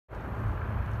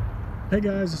Hey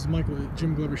guys, this is Michael at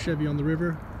Jim Glover Chevy on the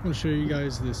River. I want to show you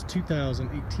guys this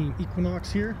 2018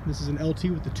 Equinox here. This is an LT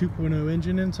with the 2.0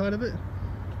 engine inside of it.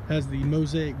 Has the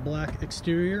mosaic black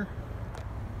exterior.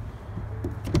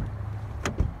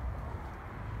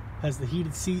 Has the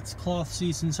heated seats, cloth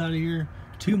seats inside of here.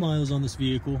 2 miles on this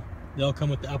vehicle. They all come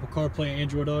with the Apple CarPlay,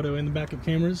 Android Auto, and the backup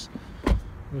cameras.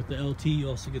 With the LT, you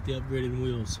also get the upgraded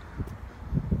wheels.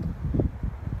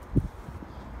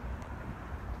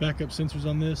 Backup sensors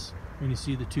on this. When you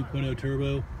see the 2.0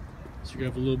 turbo, so you're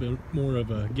gonna have a little bit more of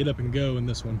a get up and go in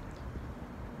this one.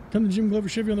 Come to Jim Glover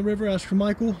Chevy on the River, ask for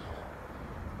Michael.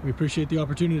 We appreciate the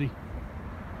opportunity.